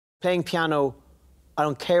playing piano, I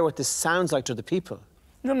don't care what this sounds like to the people.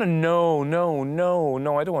 No,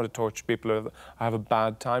 I don't want to torture people or I have a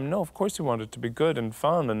bad time. No, of course you want it to be good and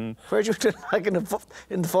fun and... Where'd you do it? Like in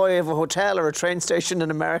the foyer of a hotel or a train station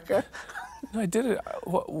in America? No, I did it.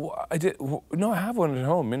 No, I have one at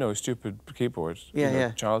home, you know, a stupid keyboard. Yeah, you know,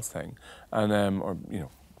 yeah. Charles thing. And, or, you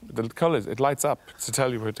know, the colours, it lights up to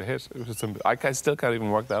tell you where to hit. I still can't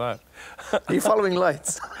even work that out. Are you following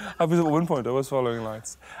lights? At one point, I was following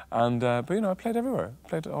lights. And, but, you know, I played everywhere. I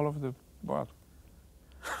played all over the world.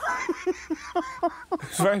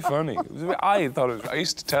 It's very funny. I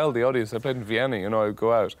used to tell the audience I played in Vienna, you know, I'd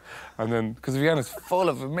go out. And then, because Vienna's full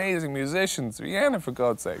of amazing musicians. Vienna, for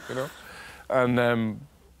God's sake, you know. And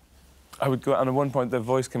I would go, and at one point the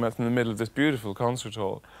voice came out from the middle of this beautiful concert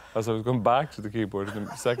hall as I was going back to the keyboard, and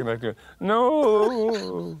the second act,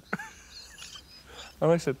 no!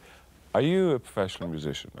 And I said, are you a professional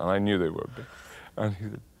musician? And I knew they would be. And he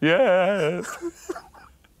said, yes!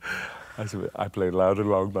 I said, I played loud and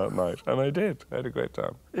long that night, and I did. I had a great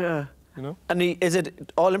time. Yeah. You know? And is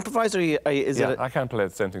it all improvised, or is it... I can't play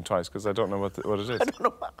the same thing twice, because I don't know what it is. I don't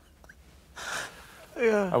know.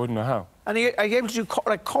 Yeah. I wouldn't know how. And are you able to do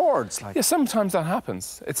like chords? Like? Yeah, sometimes that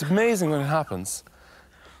happens. It's amazing when it happens.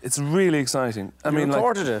 It's really exciting. I mean,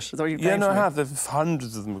 recorded it? Is that what you yeah, no, I have. There's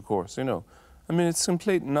hundreds of them, of course, you know. I mean, it's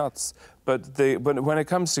complete nuts. But when it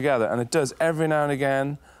comes together, and it does every now and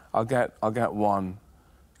again, I'll get one.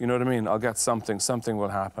 You know what I mean? I'll get something. Something will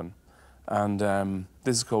happen. And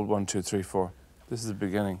this is called 1, 2, 3, 4. This is the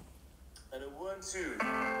beginning. And a 1, 2,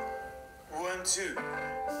 1, 2,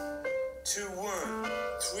 2, 1,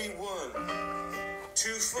 3, 1,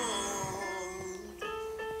 2, 4.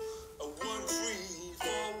 A 1, 3, 4,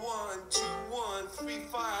 1, 2, 1, 3,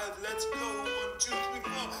 5. Let's go. 1, 2, 3,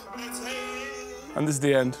 4. Let's hey. And this is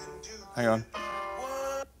the end. Hang on.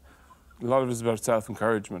 A lot of it is about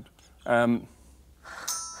self-encouragement.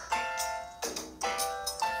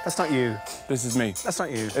 That's not you. This is me. That's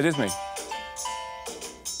not you. It is me.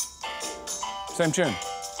 Same tune.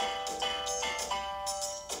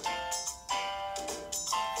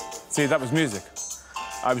 See, that was music.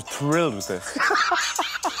 I was thrilled with this.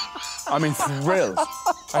 I mean, thrilled.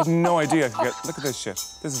 I had no idea I could get... Look at this shit.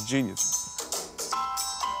 This is genius.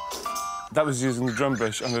 That was using the drum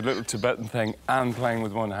brush and the little Tibetan thing and playing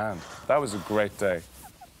with one hand. That was a great day.